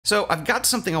So I've got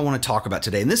something I want to talk about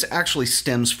today, and this actually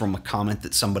stems from a comment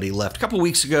that somebody left. A couple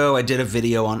weeks ago, I did a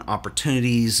video on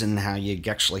opportunities and how you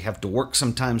actually have to work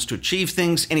sometimes to achieve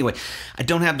things. Anyway, I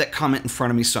don't have that comment in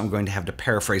front of me, so I'm going to have to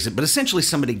paraphrase it. But essentially,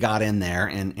 somebody got in there,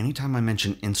 and anytime I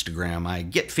mention Instagram, I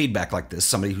get feedback like this,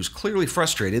 somebody who's clearly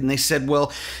frustrated, and they said,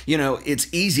 well, you know, it's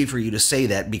easy for you to say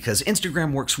that because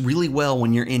Instagram works really well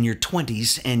when you're in your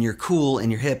 20s and you're cool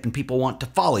and you're hip and people want to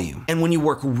follow you. And when you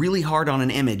work really hard on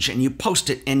an image and you post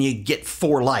it and you get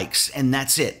 4 likes and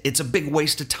that's it. It's a big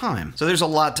waste of time. So there's a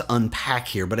lot to unpack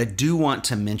here, but I do want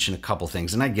to mention a couple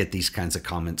things, and I get these kinds of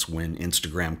comments when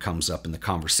Instagram comes up in the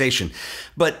conversation.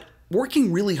 But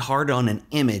working really hard on an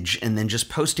image and then just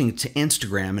posting it to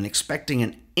Instagram and expecting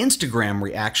an Instagram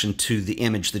reaction to the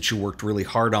image that you worked really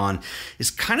hard on is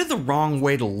kind of the wrong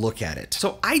way to look at it.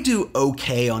 So I do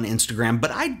okay on Instagram,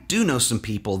 but I do know some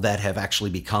people that have actually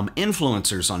become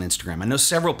influencers on Instagram. I know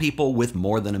several people with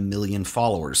more than 1 million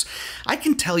followers. I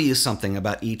can tell you something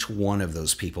about each one of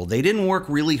those people. They didn't work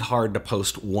really hard to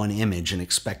post one image and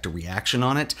expect a reaction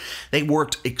on it. They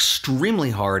worked extremely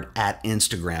hard at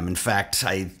Instagram. In fact,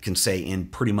 I can say in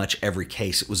pretty much every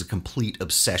case, it was a complete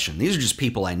obsession. These are just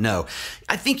people I know.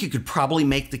 I think you could probably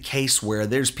make the case where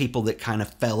there's people that kind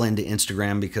of fell into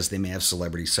Instagram because they may have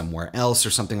celebrities somewhere else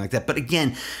or something like that. But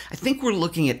again, I think we're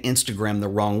looking at Instagram the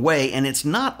wrong way, and it's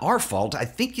not our fault. I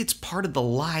think it's part of the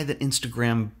lie that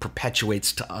Instagram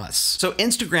perpetuates to us. So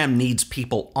Instagram needs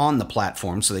people on the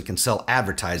platform so they can sell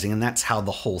advertising, and that's how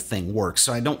the whole thing works.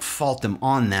 So I don't fault them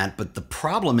on that, but the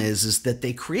problem is that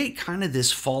they create kind of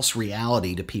this false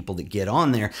reality to people that get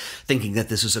on there, thinking that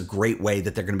this is a great way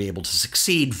that they're going to be able to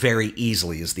succeed very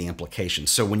easily is the implication.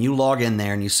 So when you log in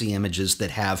there and you see images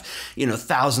that have, you know,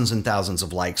 thousands and thousands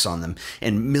of likes on them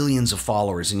and millions of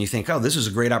followers, and you think, oh, this is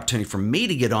a great opportunity for me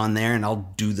to get on there and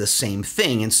I'll do the same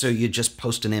thing. And so you just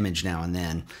post an image now and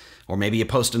then. Or maybe you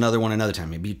post another one another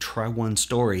time. Maybe you try one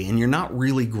story and you're not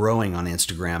really growing on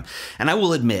Instagram. And I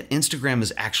will admit, Instagram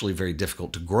is actually very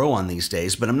difficult to grow on these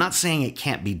days, but I'm not saying it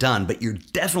can't be done, but you're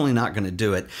definitely not going to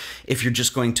do it if you're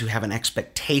just going to have an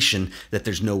expectation that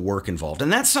there's no work involved.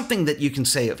 And that's something that you can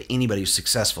say of anybody who's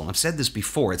successful. And I've said this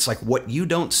before. It's like what you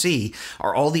don't see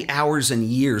are all the hours and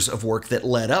years of work that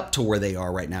led up to where they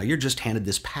are right now. You're just handed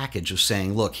this package of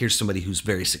saying, look, here's somebody who's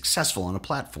very successful on a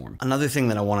platform. Another thing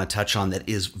that I want to touch on that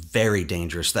is very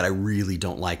dangerous, that I really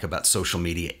don't like about social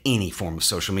media, any form of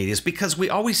social media, is because we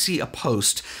always see a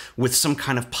post with some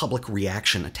kind of public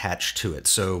reaction attached to it.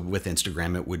 So with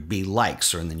Instagram, it would be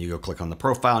likes, and then you go click on the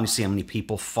profile and you see how many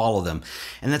people follow them.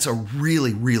 And that's a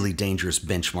really, really dangerous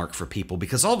benchmark for people,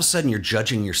 because all of a sudden you're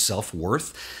judging your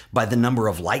self-worth by the number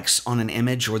of likes on an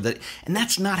image, and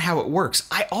that's not how it works.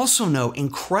 I also know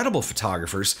incredible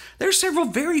photographers. There are several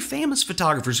very famous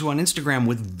photographers who on Instagram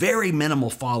with very minimal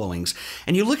followings.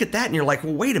 And you look at that and you're like,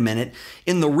 well, wait a minute.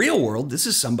 In the real world, this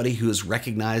is somebody who is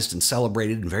recognized and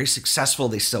celebrated and very successful.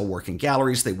 They still work in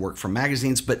galleries, they work for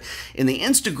magazines, but in the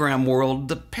Instagram world,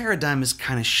 the paradigm has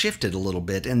kind of shifted a little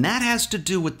bit, and that has to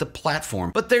do with the platform.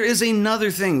 But there is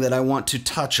another thing that I want to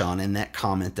touch on in that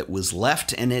comment that was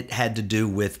left, and it had to do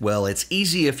with, well, it's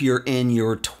easy if you're in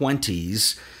your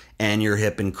 20s and you're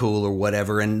hip and cool or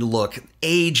whatever. And look,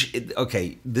 age,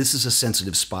 okay, this is a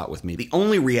sensitive spot with me. The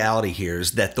only reality here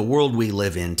is that the world we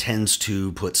live in tends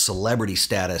to put celebrity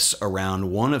status around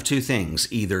one of two things,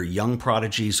 either young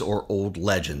prodigies or old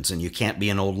legends. And you can't be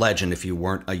an old legend if you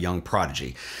weren't a young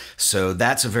prodigy. So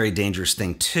that's a very dangerous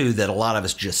thing too, that a lot of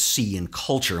us just see in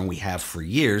culture, and we have for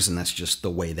years, and that's just the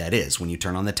way that is. When you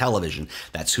turn on the television,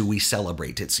 that's who we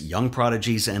celebrate. It's young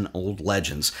prodigies and old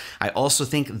legends. I also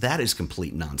think that is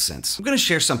complete nonsense. I'm going to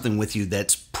share something with you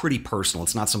that's pretty personal.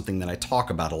 It's not something that I talk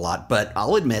about a lot, but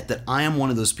I'll admit that I am one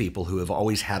of those people who have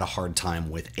always had a hard time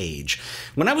with age.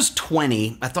 When I was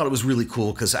 20, I thought it was really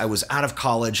cool because I was out of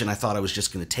college and I thought I was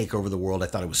just going to take over the world. I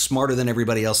thought I was smarter than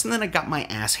everybody else, and then I got my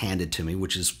ass handed to me,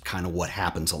 which is kind of what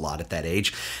happens a lot at that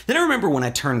age. Then I remember when I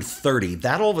turned 30,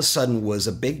 that all of a sudden was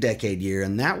a big decade year,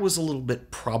 and that was a little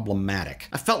bit problematic.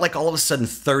 I felt like all of a sudden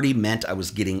 30 meant I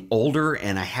was getting older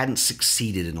and I hadn't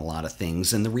succeeded in a lot of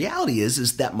things, and the reality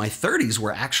is that my 30s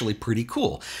were actually pretty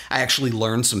cool. I actually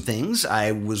learned some things.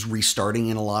 I was restarting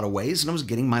in a lot of ways, and I was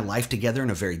getting my life together in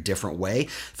a very different way.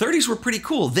 30s were pretty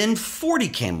cool. Then 40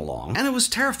 came along, and I was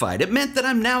terrified. It meant that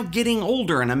I'm now getting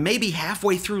older, and I'm maybe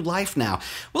halfway through life now.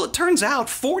 Well, it turns out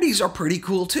 40s are pretty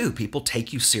cool too. People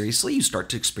take you seriously. You start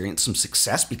to experience some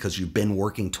success because you've been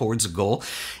working towards a goal.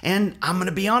 And I'm going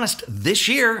to be honest, this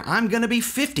year I'm going to be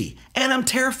 50, and I'm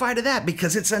terrified of that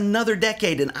because it's another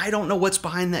decade, and I don't know what's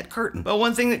behind behind that curtain. But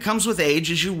one thing that comes with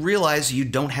age is you realize you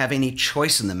don't have any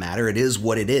choice in the matter. It is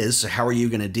what it is. So how are you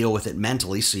going to deal with it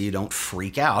mentally so you don't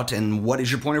freak out? And what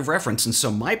is your point of reference? And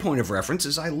so my point of reference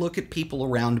is I look at people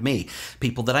around me,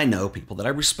 people that I know, people that I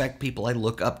respect, people I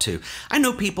look up to. I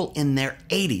know people in their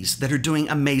 80s that are doing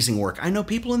amazing work. I know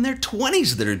people in their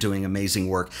 20s that are doing amazing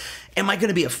work. Am I going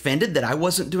to be offended that I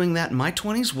wasn't doing that in my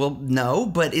 20s? Well, no,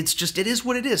 but it is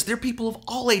what it is. There are people of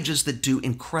all ages that do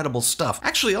incredible stuff.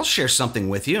 Actually, I'll share something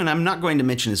with you, and I'm not going to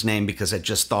mention his name because I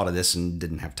just thought of this and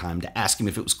didn't have time to ask him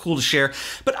if it was cool to share.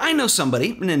 But I know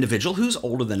somebody, an individual who's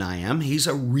older than I am. He's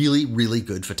a really, really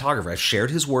good photographer. I've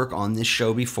shared his work on this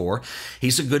show before.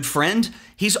 He's a good friend.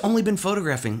 He's only been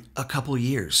photographing a couple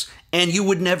years, and you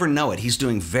would never know it. He's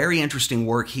doing very interesting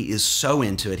work. He is so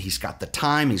into it. He's got the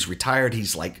time. He's retired.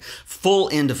 He's like full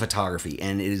into photography,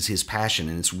 and it is his passion,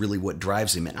 and it's really what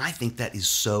drives him. And I think that is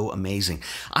so amazing.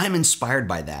 I'm inspired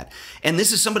by that. And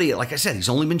this is somebody, like I said, he's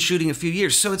only been shooting a few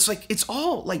years. So it's like, it's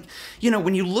all like, you know,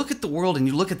 when you look at the world and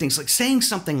you look at things like saying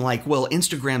something like, well,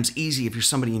 Instagram's easy if you're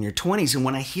somebody in your 20s. And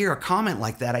when I hear a comment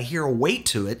like that, I hear a weight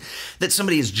to it that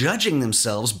somebody is judging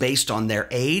themselves based on their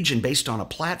age and based on a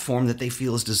platform that they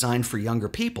feel is designed for younger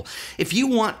people. If you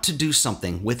want to do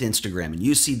something with Instagram and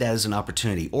you see that as an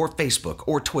opportunity, or Facebook,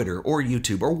 or Twitter, or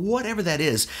YouTube, or whatever that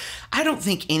is, I don't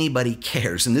think anybody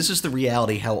cares. And this is the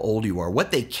reality how old you are.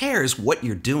 What they care is what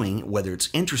you're doing, whether it's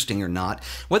interesting or not,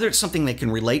 whether it's something they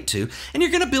can relate to, and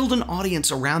you're going to build an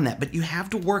audience around that, but you have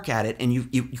to work at it, and you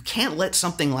can't let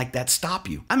something like that stop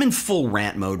you. I'm in full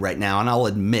rant mode right now, and I'll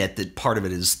admit that part of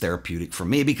it is therapeutic for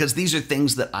me because these are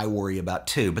things that I worry about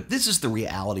too, but this is the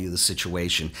reality of the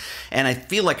situation. And I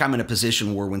feel like I'm in a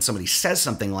position where when somebody says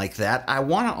something like that, I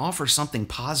want to offer something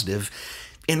positive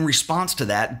in response to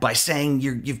that by saying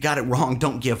you've got it wrong,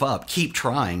 don't give up, keep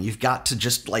trying. You've got to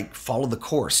just like follow the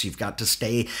course. You've got to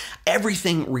stay.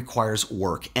 Everything requires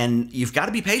work, and you've got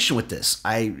to be patient with this.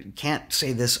 I can't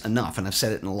say this enough, and I've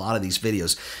said it in a lot of these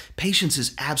videos. Patience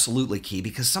is absolutely key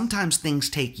because sometimes things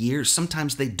take years,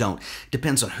 sometimes they don't.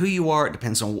 Depends on who you are. It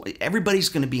depends on, everybody's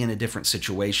going to be in a different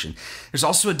situation. There's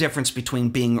also a difference between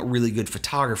being a really good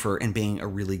photographer and being a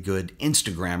really good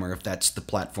Instagrammer, if that's the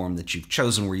platform that you've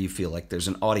chosen where you feel like there's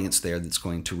an audience there that's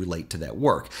going to relate to that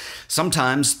work.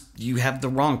 Sometimes you have the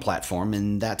wrong platform,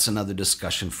 and that's another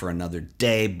discussion for another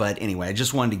day. But anyway, I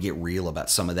just wanted to get real about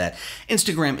some of that.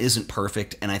 Instagram isn't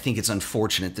perfect, and I think it's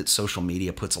unfortunate that social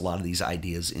media puts a lot of these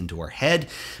ideas into our head,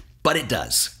 but it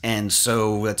does. And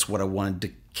so that's what I wanted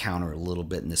to counter a little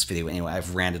bit in this video. Anyway,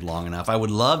 I've ranted long enough. I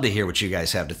would love to hear what you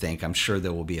guys have to think. I'm sure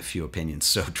there will be a few opinions,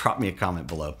 so drop me a comment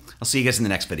below. I'll see you guys in the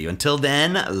next video. Until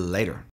then, later.